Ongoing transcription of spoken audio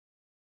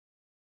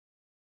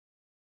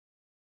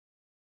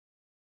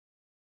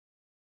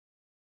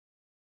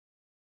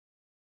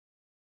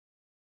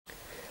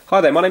Hi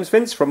there, my name's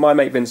Vince from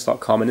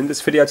mymatevince.com, and in this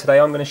video today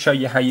I'm going to show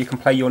you how you can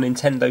play your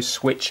Nintendo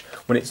Switch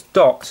when it's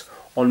docked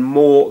on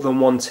more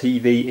than one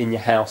TV in your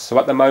house. So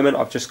at the moment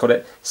I've just got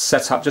it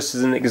set up just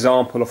as an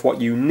example of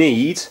what you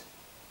need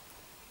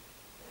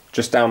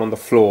just down on the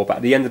floor, but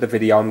at the end of the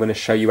video I'm going to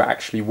show you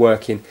actually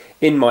working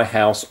in my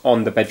house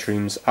on the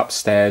bedrooms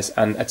upstairs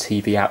and a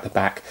TV out the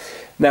back.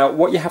 Now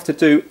what you have to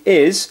do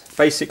is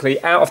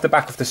basically out of the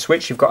back of the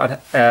Switch you've got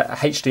a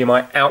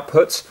HDMI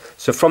output.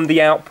 So from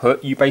the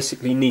output you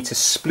basically need to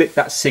split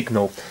that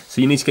signal. So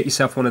you need to get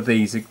yourself one of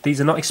these.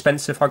 These are not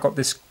expensive. I got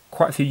this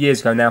quite a few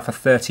years ago now for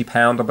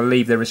 £30. I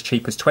believe they're as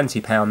cheap as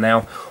 £20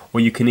 now,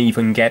 or you can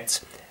even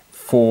get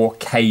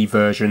 4K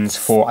versions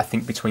for I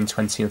think between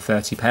 £20 and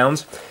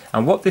 £30.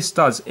 And what this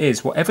does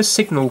is whatever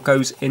signal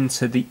goes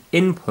into the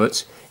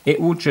input, it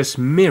will just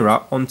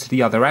mirror onto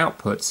the other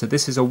output. So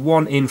this is a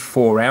 1 in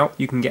 4 out.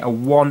 You can get a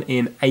 1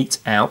 in 8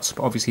 out,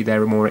 but obviously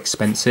they're more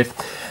expensive.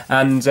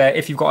 And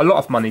if you've got a lot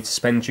of money to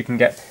spend, you can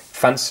get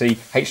fancy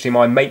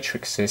HDMI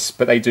matrices,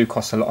 but they do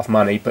cost a lot of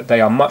money, but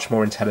they are much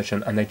more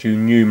intelligent and they do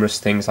numerous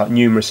things, like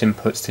numerous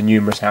inputs to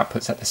numerous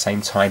outputs at the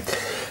same time.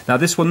 Now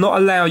this will not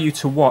allow you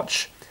to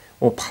watch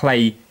or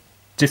play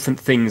different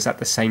things at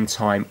the same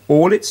time.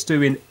 All it's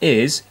doing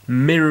is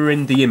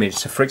mirroring the image.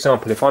 So for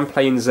example, if I'm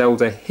playing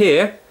Zelda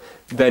here,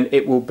 then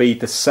it will be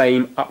the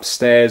same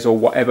upstairs or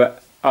whatever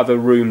other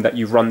room that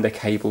you've run the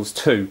cables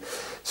to.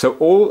 So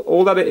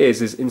all that it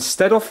is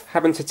instead of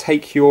having to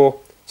take your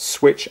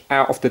Switch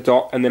out of the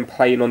dock and then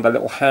playing on the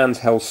little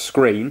handheld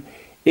screen,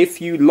 if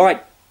you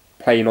like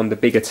playing on the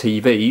bigger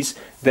TVs,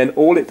 then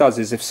all it does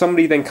is if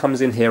somebody then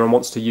comes in here and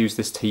wants to use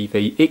this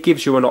TV, it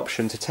gives you an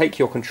option to take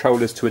your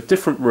controllers to a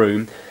different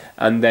room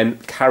and then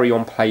carry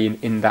on playing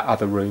in that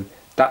other room.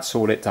 That's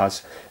all it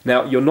does.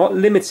 Now you're not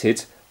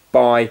limited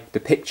by the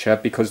picture,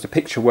 because the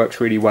picture works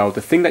really well. The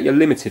thing that you're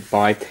limited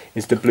by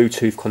is the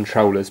Bluetooth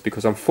controllers,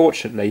 because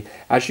unfortunately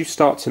as you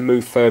start to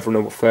move further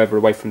and further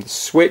away from the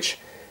Switch,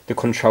 the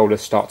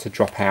controllers start to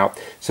drop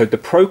out. So the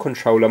Pro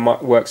controller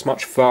works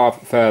much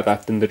further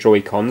than the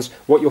Joy-Cons.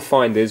 What you'll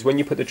find is when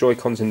you put the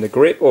Joy-Cons in the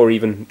grip, or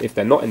even if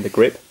they're not in the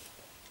grip,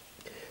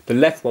 the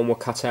left one will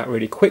cut out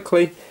really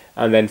quickly,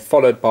 and then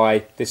followed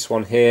by this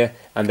one here,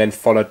 and then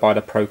followed by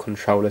the Pro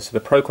controller. So the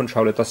Pro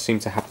controller does seem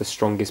to have the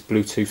strongest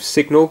Bluetooth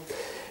signal.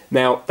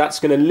 Now that's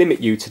going to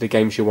limit you to the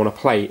games you want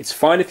to play. It's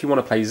fine if you want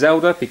to play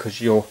Zelda, because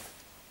you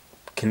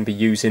can be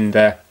using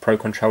the Pro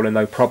controller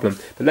no problem.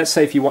 But let's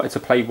say if you wanted to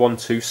play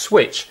 1-2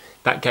 Switch,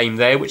 that game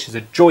there, which is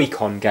a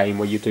Joy-Con game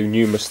where you do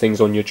numerous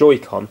things on your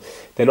Joy-Con,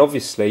 then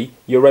obviously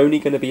you're only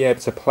going to be able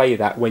to play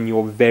that when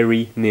you're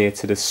very near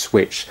to the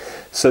Switch.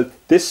 So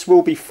this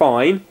will be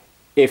fine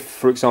if,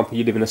 for example,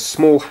 you live in a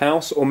small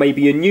house or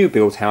maybe a new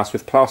build house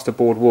with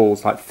plasterboard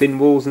walls, like thin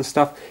walls and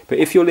stuff. But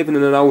if you're living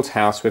in an old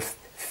house with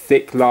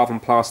thick lava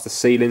and plaster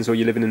ceilings, or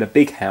you're living in a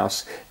big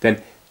house,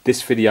 then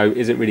this video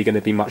isn't really going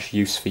to be much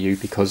use for you,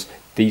 because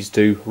these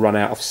do run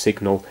out of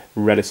signal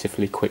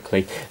relatively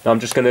quickly. Now I'm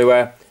just going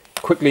to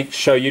quickly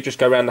show you, just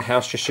go around the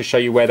house just to show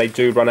you where they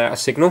do run out of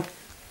signal.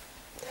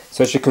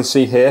 So as you can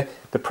see here,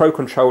 the Pro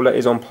controller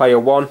is on player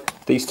 1,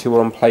 these two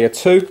are on player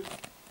 2.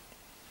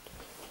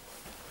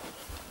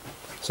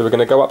 So we're going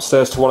to go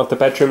upstairs to one of the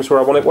bedrooms where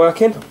I want it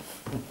working.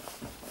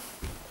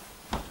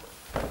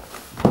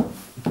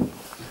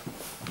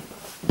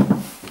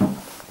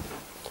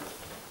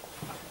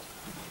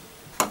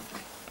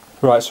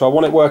 Right, so I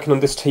want it working on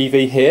this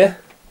TV here,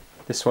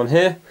 this one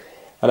here,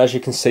 and as you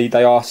can see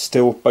they are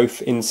still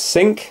both in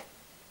sync.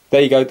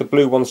 There you go, the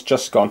blue one's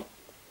just gone.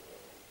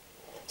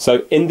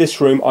 So in this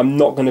room I'm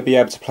not going to be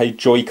able to play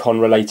Joy-Con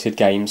related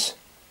games,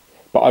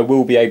 but I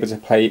will be able to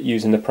play it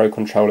using the Pro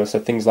controller, so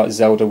things like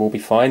Zelda will be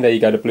fine. There you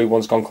go, the blue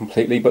one's gone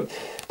completely, but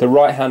the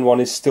right hand one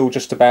is still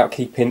just about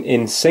keeping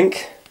in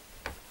sync.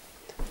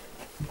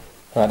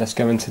 Right, let's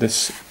go into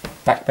this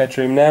back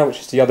bedroom now,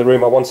 which is the other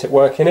room I want it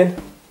working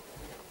in.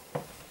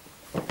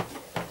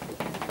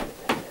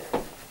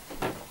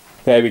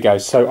 There we go,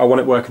 so I want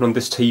it working on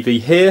this TV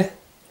here,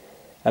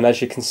 and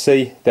as you can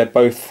see they're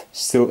both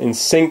still in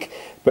sync,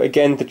 but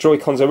again the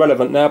Joy-Cons are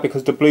relevant now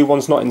because the blue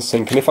one's not in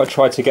sync, and if I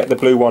try to get the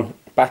blue one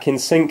back in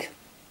sync,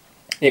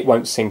 it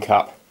won't sync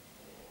up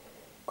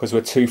because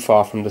we're too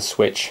far from the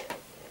Switch.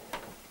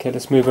 Okay,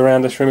 let's move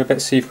around this room a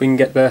bit, see if we can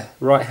get the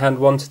right hand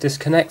one to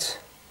disconnect.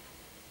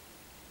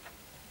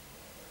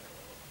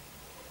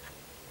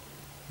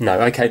 No,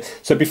 okay,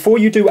 so before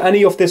you do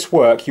any of this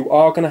work, you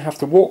are going to have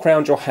to walk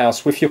around your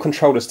house with your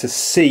controllers to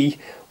see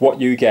what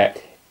you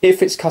get.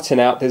 If it's cutting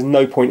out, there's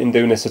no point in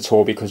doing this at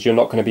all, because you're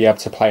not going to be able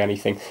to play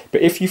anything.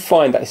 But if you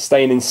find that it's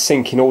staying in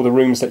sync in all the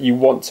rooms that you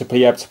want to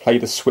be able to play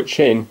the Switch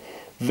in,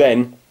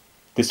 then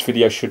this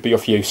video should be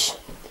of use.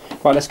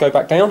 Right, let's go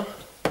back down.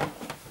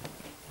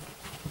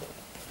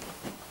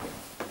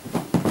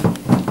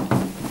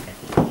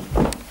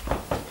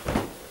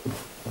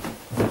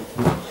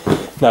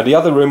 Now the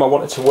other room I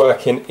wanted to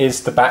work in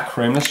is the back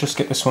room. Let's just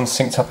get this one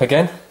synced up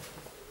again.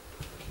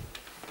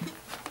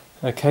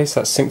 Okay, so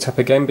that's synced up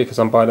again because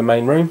I'm by the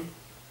main room.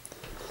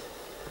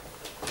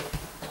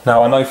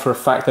 Now I know for a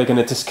fact they're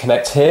going to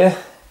disconnect here,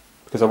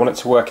 because I want it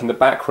to work in the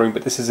back room,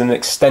 but this is an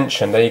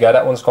extension. There you go,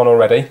 that one's gone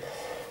already.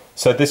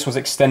 So this was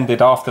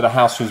extended after the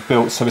house was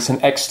built, so it's an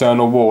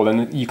external wall,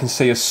 and you can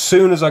see as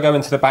soon as I go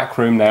into the back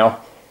room now,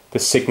 the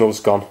signal's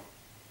gone.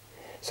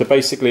 So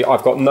basically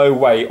I've got no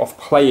way of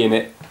playing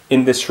it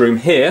in this room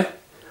here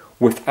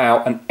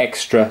without an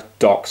extra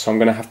dock, so I'm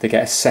going to have to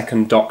get a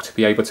second dock to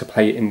be able to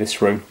play it in this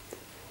room.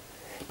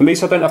 At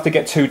least I don't have to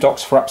get two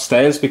docks for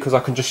upstairs, because I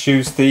can just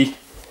use the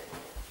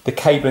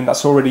cabling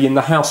that's already in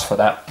the house for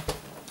that.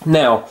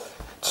 Now,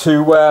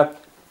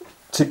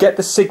 to get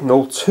the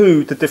signal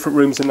to the different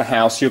rooms in the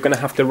house, you're going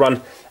to have to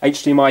run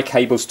HDMI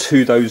cables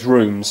to those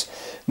rooms.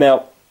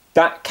 Now,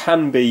 that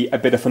can be a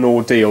bit of an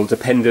ordeal,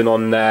 depending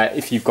on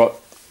if you've got,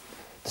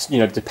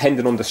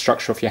 depending on the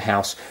structure of your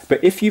house.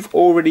 But if you've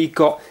already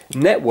got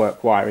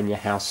network wire in your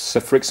house, so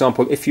for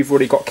example, if you've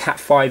already got Cat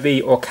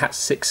 5e or Cat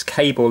 6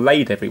 cable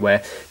laid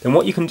everywhere, then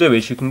what you can do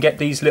is you can get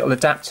these little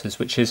adapters,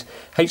 which is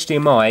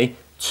HDMI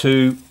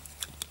to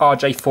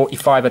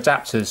RJ45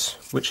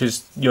 adapters, which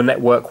is your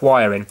network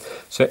wiring.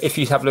 So if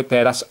you have a look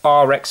there, that's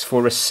RX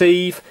for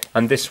receive,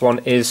 and this one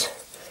is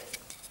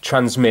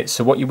transmit.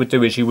 So what you would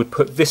do is you would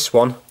put this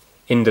one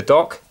in the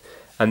dock,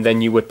 and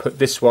then you would put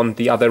this one,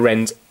 the other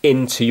end,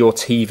 into your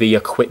TV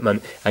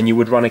equipment, and you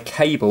would run a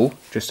cable,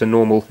 just a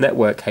normal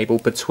network cable,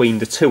 between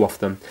the two of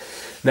them.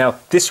 Now,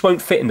 this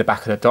won't fit in the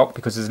back of the dock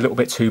because it's a little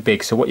bit too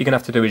big, so what you're going to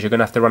have to do is you're going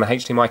to have to run a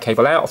HDMI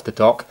cable out of the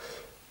dock,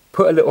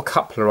 put a little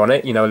coupler on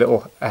it, a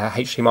little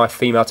HDMI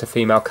female to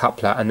female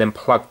coupler, and then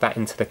plug that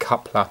into the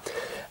coupler.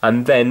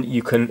 And then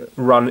you can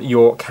run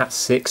your Cat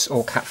 6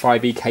 or Cat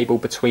 5e cable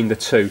between the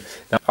two.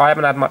 Now, I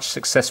haven't had much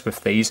success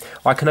with these.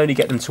 I can only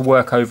get them to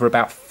work over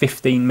about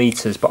 15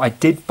 meters, but I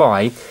did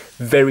buy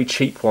very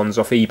cheap ones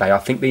off eBay. I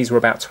think these were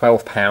about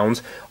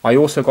 £12. I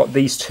also got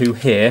these two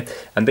here,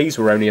 and these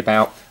were only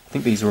about, I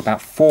think these were about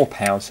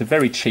 £4, so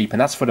very cheap,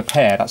 and that's for the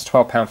pair. That's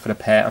 £12 for the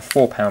pair and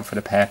 £4 for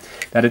the pair.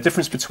 Now, the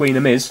difference between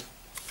them is,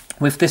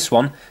 with this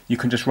one, you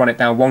can just run it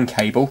down one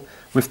cable.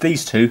 With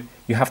these two,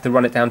 you have to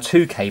run it down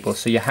two cables.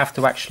 So you have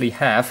to actually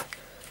have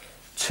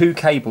two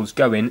cables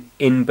going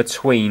in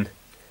between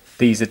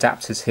these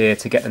adapters here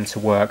to get them to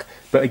work.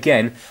 But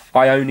again,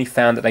 I only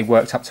found that they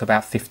worked up to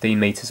about 15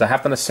 meters. I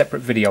have done a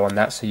separate video on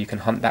that, so you can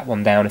hunt that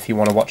one down if you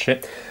want to watch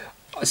it.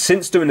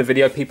 Since doing the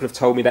video, people have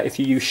told me that if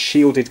you use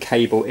shielded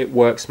cable, it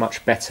works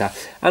much better.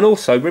 And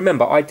also,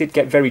 remember, I did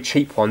get very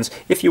cheap ones.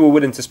 If you were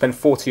willing to spend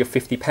 £40 or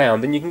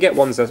 £50, then you can get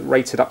ones that are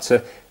rated up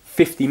to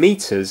 50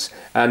 meters,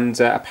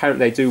 and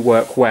apparently they do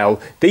work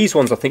well. These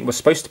ones I think were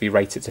supposed to be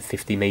rated to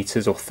 50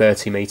 meters or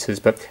 30 meters,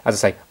 but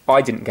as I say,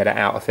 I didn't get it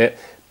out of it.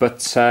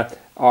 But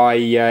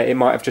it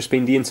might have just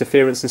been the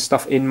interference and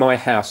stuff in my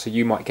house, so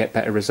you might get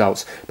better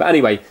results. But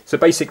anyway, so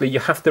basically you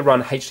have to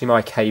run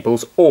HDMI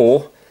cables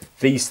or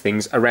these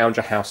things around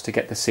your house to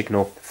get the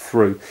signal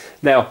through.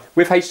 Now,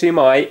 with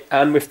HDMI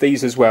and with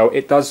these as well,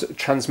 it does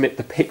transmit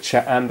the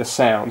picture and the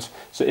sound.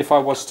 So if I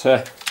was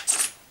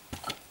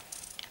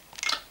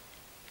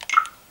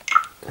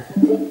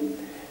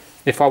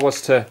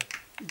to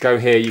go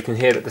here, you can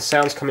hear that the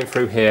sound's coming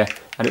through here,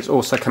 and it's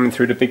also coming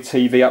through the big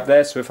TV up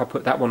there. So if I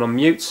put that one on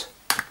mute,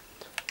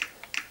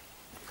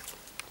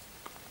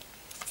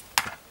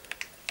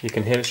 you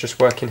can hear it's just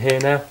working here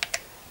now.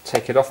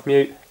 Take it off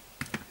mute,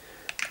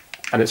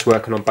 and it's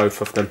working on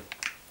both of them.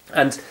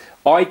 And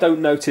I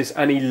don't notice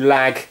any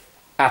lag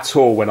at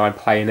all when I'm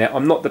playing it.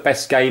 I'm not the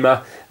best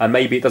gamer, and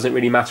maybe it doesn't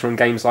really matter on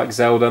games like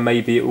Zelda.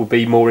 Maybe it will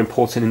be more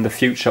important in the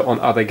future on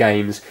other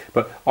games,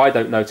 but I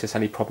don't notice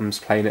any problems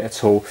playing it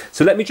at all.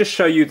 So let me just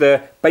show you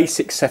the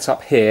basic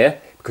setup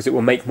here, because it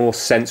will make more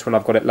sense when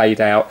I've got it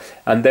laid out.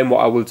 And then what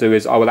I will do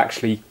is I will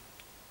actually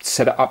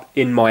set it up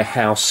in my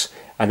house,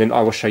 and then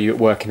I will show you it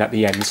working at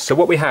the end. So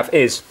what we have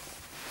is,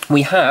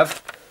 we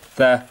have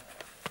the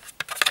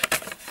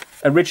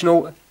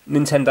original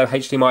Nintendo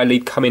HDMI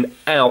lead coming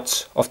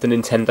out of the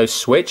Nintendo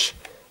Switch,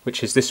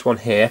 which is this one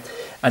here,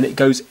 and it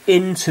goes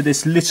into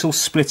this little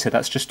splitter.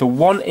 That's just a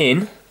one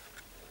in.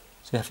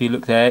 So if you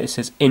look there, it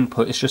says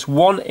input. It's just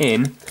one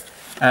in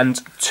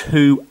and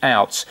two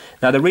out.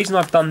 Now the reason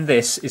I've done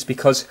this is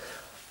because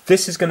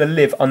this is going to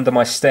live under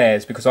my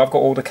stairs, because I've got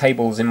all the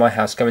cables in my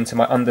house going to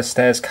my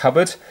understairs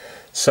cupboard.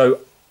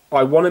 So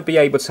I want to be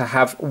able to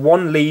have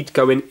one lead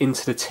going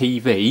into the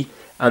TV,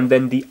 and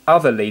then the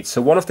other lead.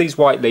 So one of these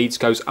white leads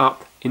goes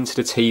up into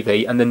the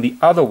TV, and then the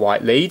other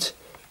white lead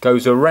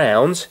goes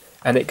around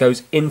and it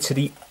goes into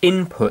the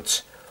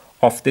input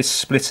of this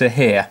splitter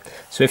here.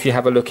 So if you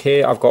have a look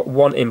here, I've got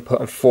one input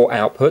and four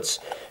outputs,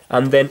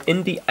 and then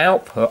in the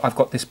output I've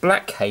got this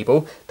black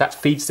cable that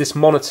feeds this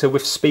monitor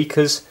with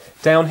speakers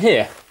down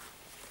here.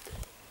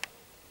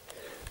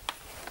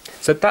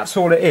 So that's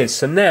all it is.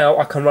 So now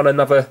I can run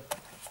another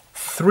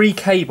 3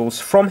 cables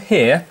from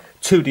here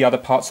to the other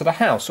parts of the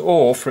house.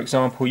 Or for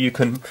example, you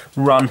can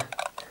run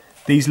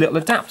these little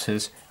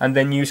adapters and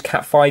then use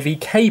Cat 5e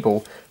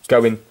cable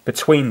going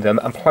between them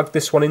and plug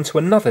this one into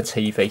another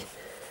TV.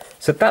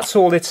 So that's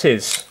all it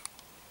is.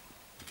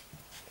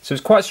 So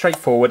it's quite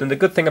straightforward, and the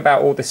good thing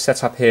about all this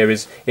setup here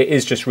is it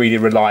is just really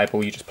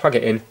reliable. You just plug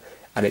it in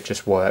and it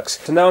just works.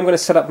 So now I'm going to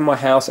set up in my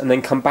house and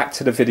then come back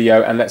to the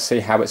video and let's see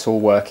how it's all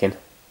working.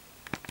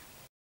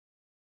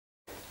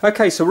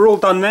 Okay, so we're all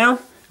done now,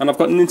 and I've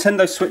got a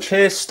Nintendo Switch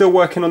here, still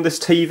working on this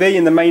TV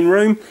in the main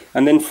room,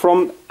 and then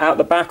from out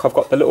the back I've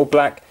got the little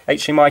black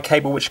HDMI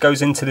cable which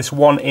goes into this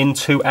 1 in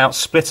 2 out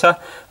splitter,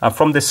 and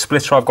from this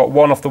splitter I've got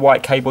one of the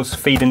white cables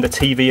feeding the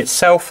TV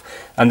itself,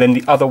 and then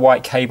the other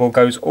white cable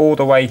goes all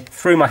the way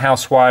through my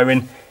house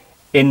wiring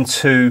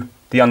into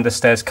the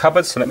understairs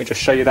cupboard. So let me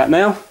just show you that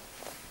now.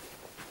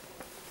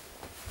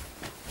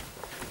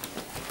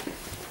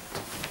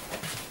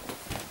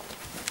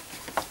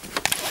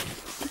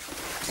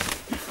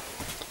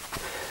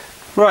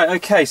 Right,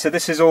 okay, so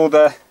this is all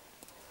the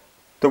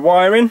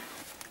wiring,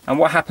 and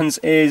what happens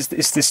is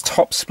it's this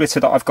top splitter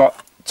that I've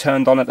got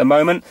turned on at the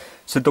moment.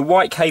 So the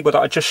white cable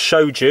that I just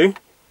showed you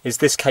is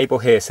this cable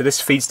here, so this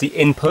feeds the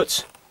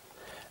input,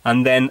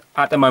 and then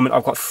at the moment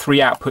I've got 3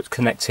 outputs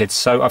connected.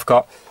 So I've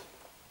got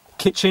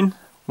kitchen,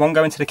 one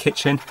going to the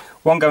kitchen,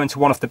 one going to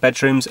one of the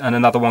bedrooms, and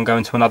another one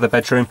going to another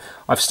bedroom.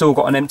 I've still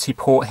got an empty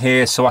port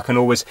here, so I can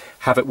always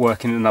have it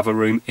working in another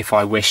room if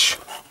I wish.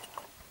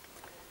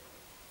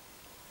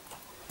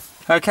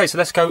 Okay, so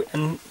let's go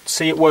and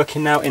see it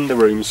working now in the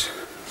rooms.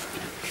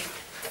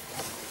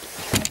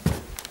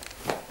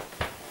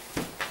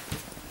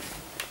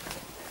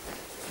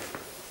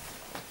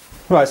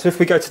 Right, so if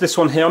we go to this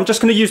one here, I'm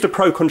just going to use the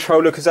Pro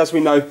controller because, as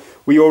we know,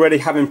 we're already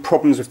having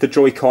problems with the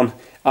Joy-Con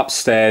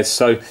upstairs.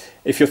 So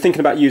if you're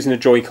thinking about using the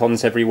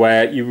Joy-Cons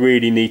everywhere, you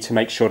really need to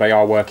make sure they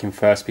are working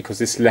first, because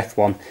this left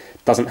one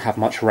doesn't have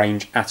much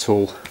range at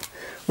all.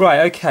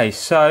 Right, okay,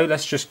 so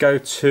let's just go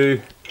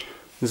to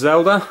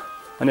Zelda.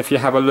 And if you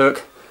have a look,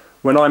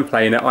 when I'm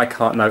playing it, I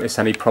can't notice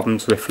any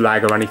problems with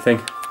lag or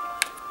anything.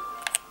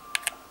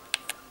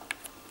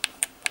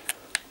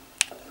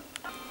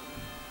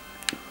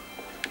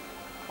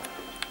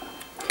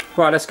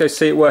 Right, let's go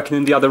see it working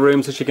in the other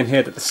rooms. As you can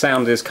hear, that the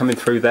sound is coming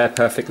through there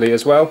perfectly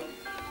as well.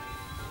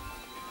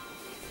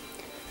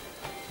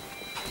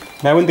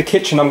 Now in the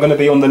kitchen, I'm going to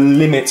be on the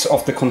limit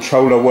of the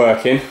controller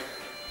working.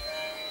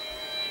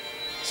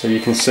 So you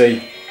can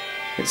see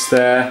it's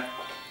there.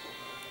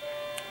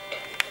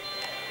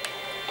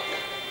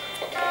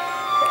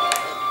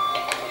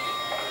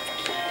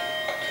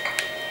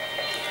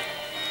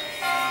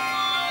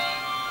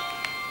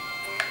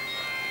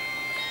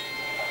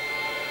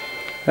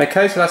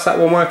 Okay, so that's that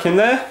one working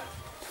there.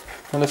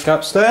 And let's go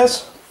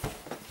upstairs.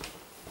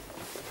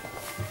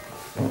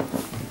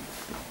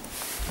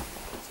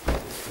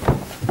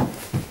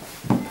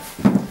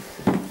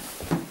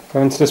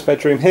 Go into this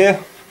bedroom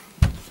here.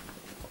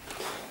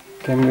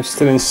 Again, we're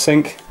still in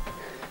sync.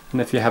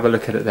 And if you have a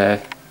look at it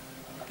there,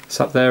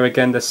 it's up there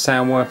again, there's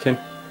sound working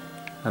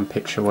and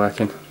picture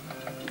working.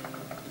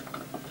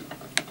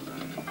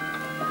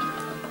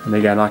 And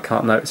again, I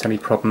can't notice any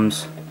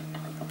problems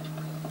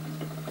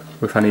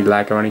with any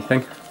lag or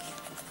anything.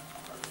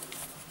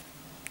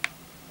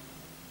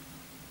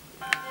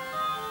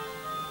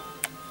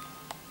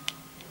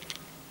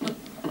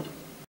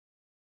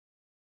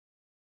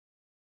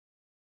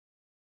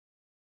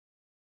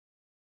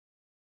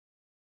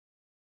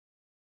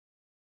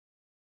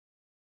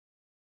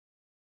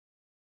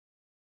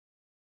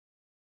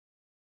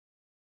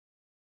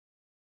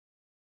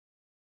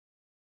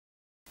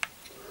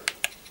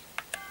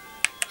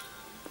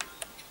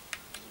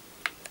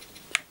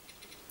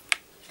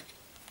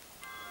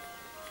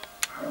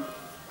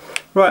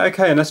 Right,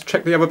 okay, and let's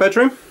check the other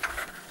bedroom.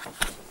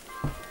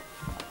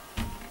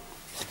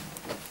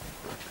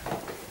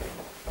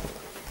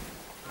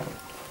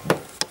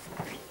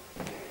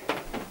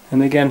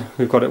 And again,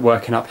 we've got it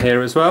working up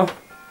here as well.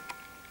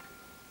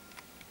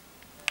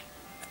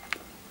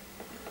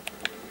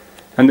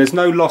 And there's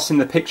no loss in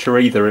the picture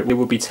either, it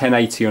will be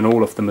 1080 on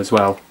all of them as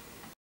well.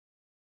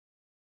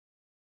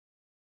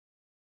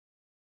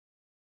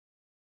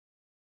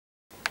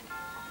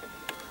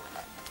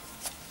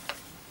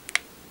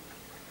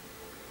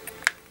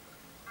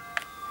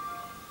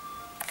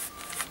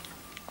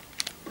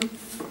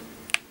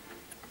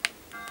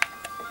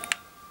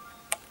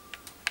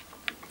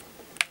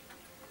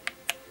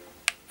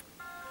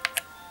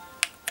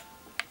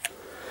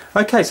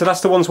 Okay, so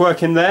that's the ones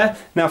working there.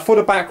 Now for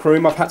the back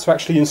room, I've had to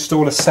actually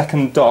install a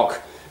second dock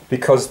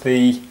because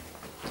the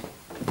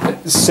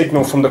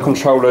signal from the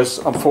controllers,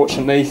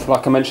 unfortunately,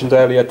 like I mentioned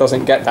earlier,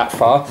 doesn't get that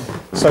far.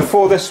 So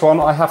for this one,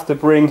 I have to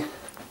bring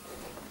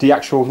the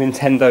actual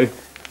Nintendo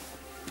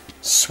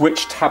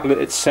Switch tablet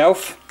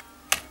itself.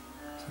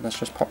 So let's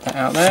just pop that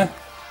out there.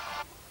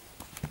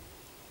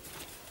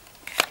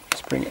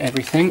 Let's bring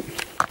everything.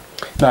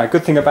 Now, a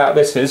good thing about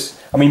this is,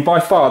 I mean, by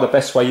far the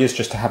best way is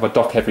just to have a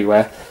dock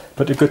everywhere.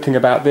 But the good thing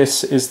about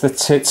this is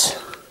that it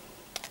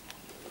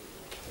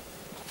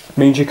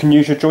means you can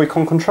use your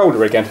Joy-Con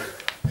controller again.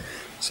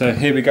 So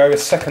here we go, a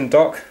second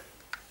dock.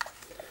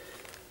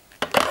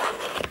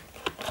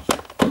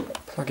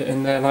 Plug it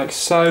in there like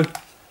so,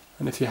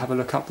 and if you have a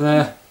look up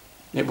there,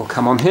 it will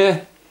come on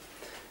here.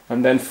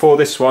 And then for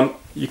this one,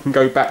 you can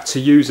go back to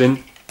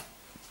using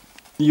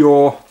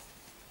your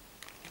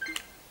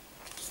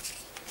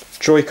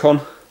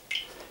Joy-Con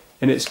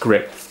in its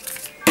grip.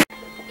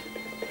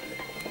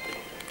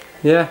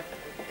 Yeah.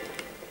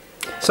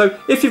 So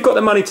if you've got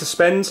the money to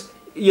spend,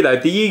 you know,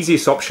 the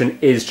easiest option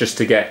is just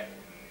to get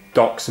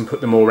docks and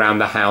put them all around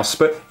the house.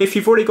 But if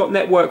you've already got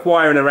network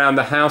wiring around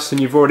the house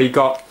and you've already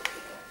got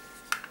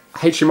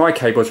HDMI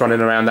cables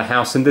running around the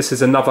house, and this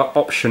is another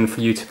option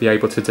for you to be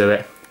able to do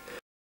it.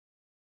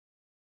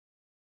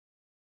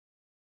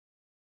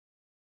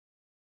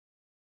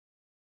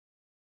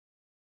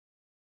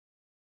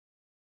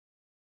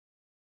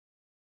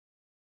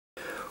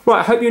 Right,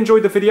 I hope you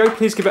enjoyed the video.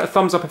 Please give it a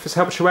thumbs up if this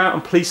helps you out,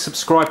 and please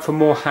subscribe for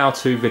more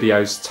how-to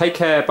videos. Take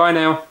care, bye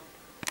now.